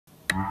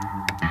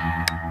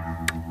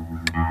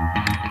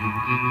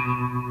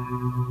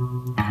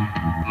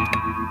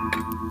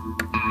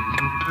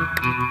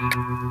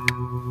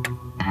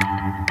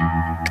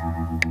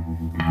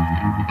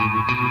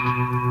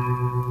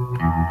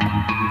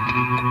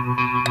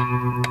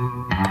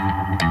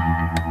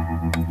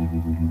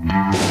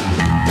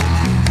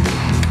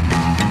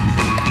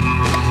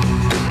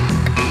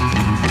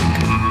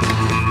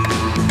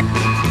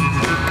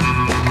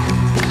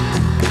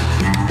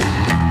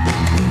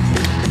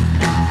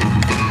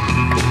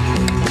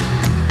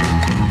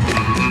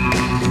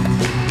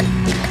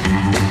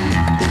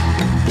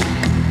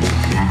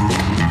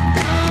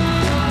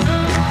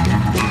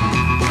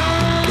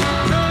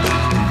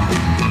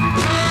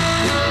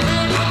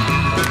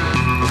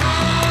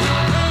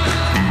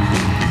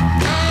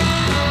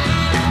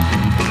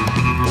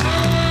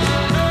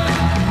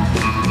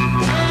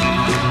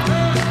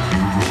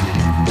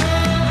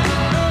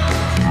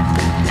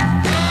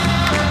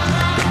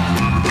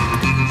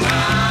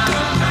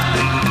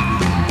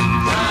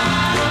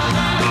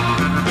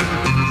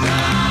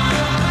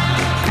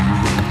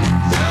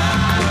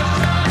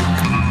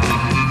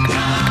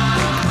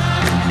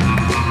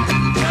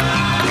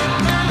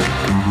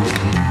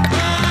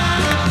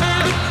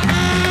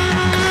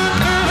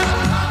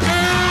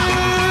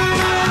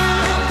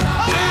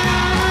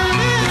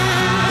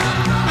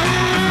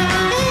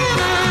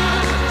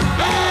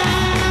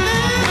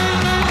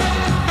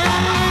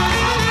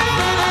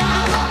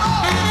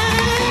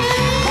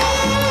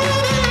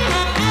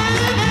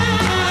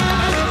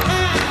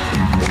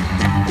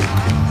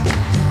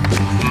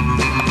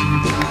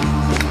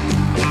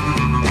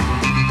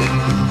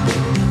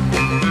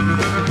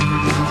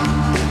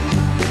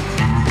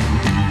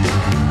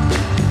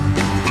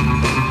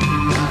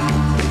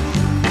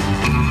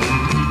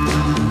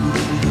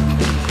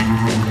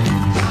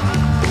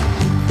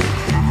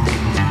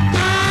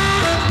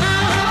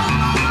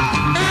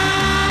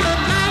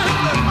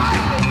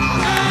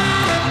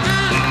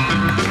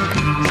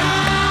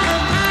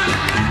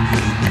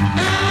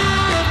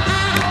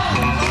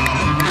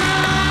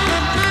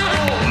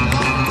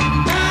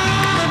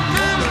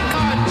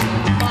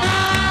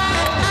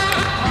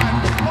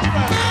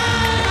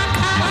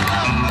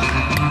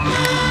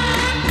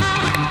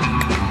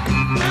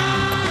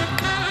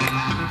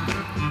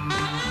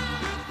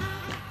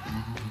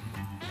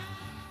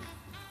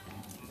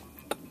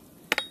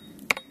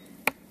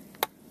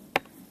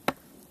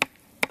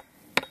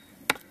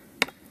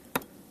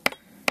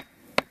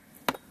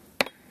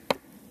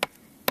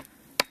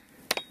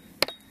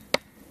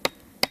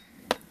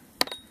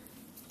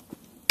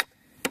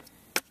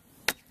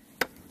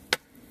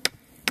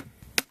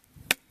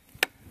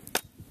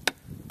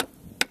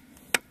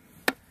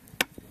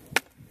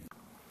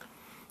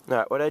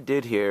Alright, what I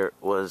did here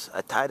was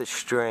I tied a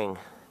string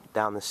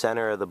down the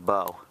center of the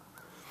bow,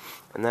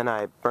 and then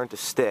I burnt a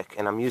stick,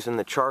 and I'm using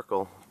the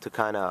charcoal to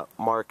kind of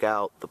mark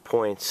out the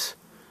points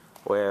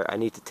where I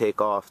need to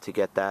take off to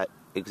get that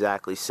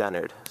exactly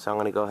centered. So I'm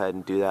going to go ahead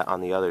and do that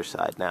on the other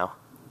side now.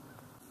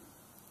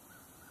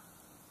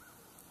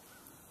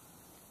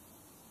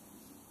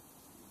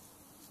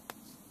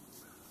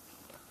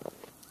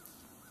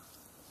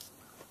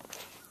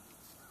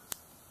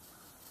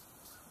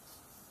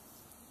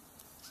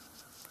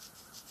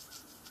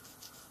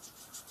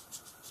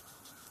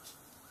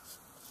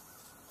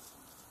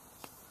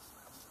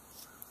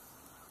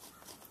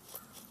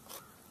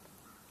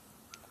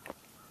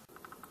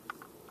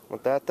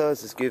 What that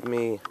does is give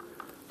me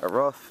a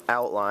rough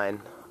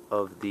outline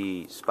of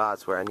the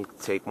spots where I need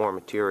to take more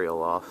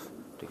material off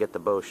to get the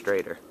bow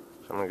straighter.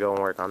 So I'm going to go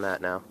and work on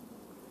that now.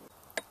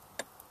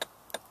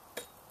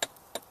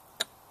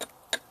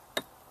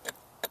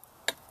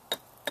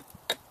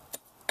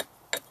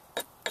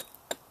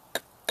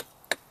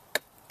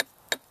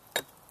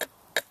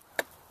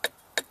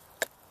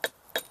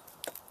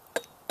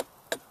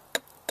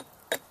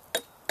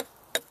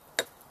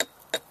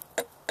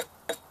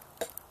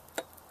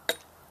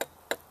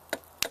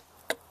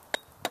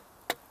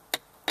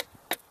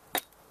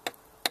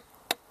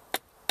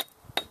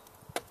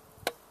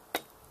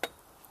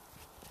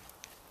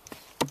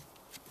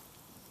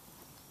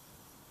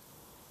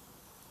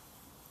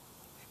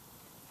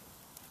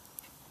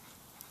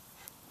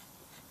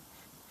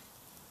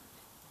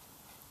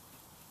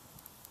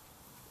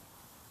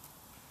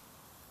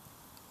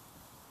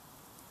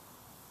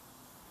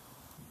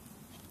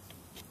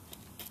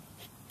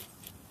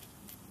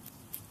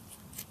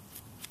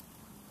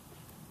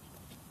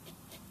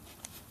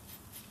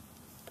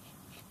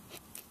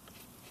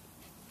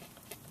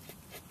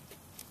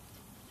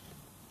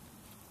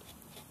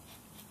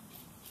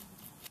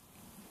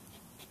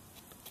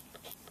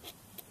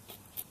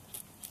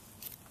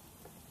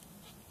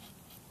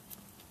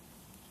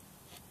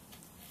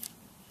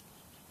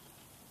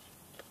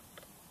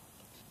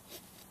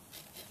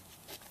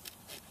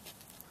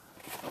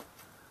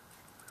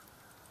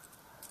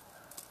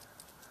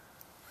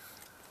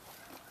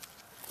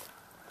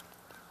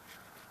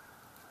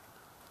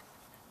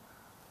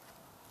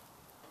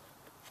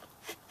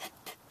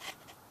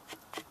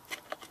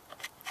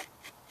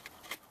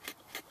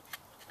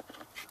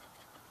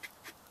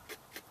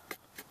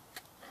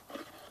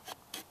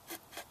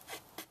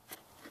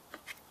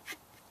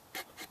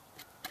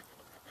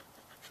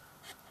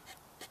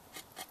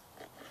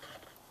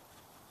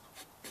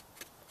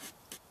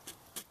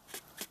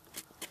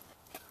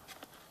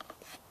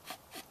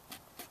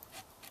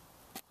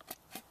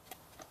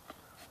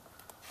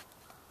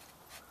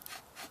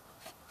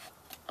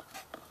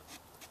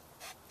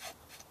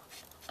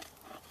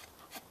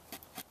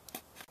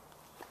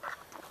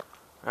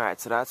 Alright,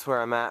 so that's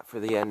where I'm at for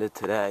the end of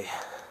today.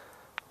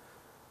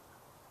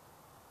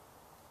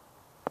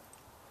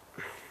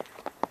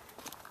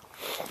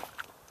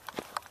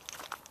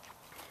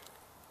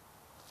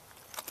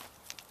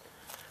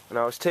 When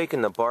I was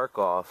taking the bark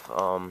off,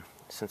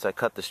 since I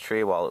cut this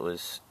tree while it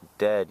was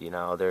dead, you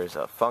know, there's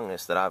a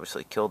fungus that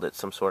obviously killed it,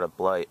 some sort of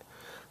blight.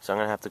 So I'm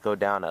going to have to go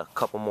down a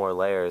couple more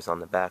layers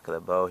on the back of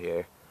the bow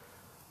here.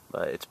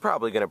 But it's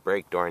probably going to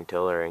break during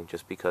tillering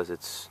just because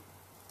it's,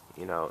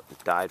 you know,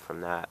 it died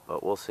from that.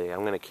 But we'll see. I'm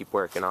going to keep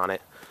working on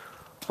it.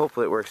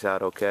 Hopefully it works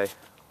out okay.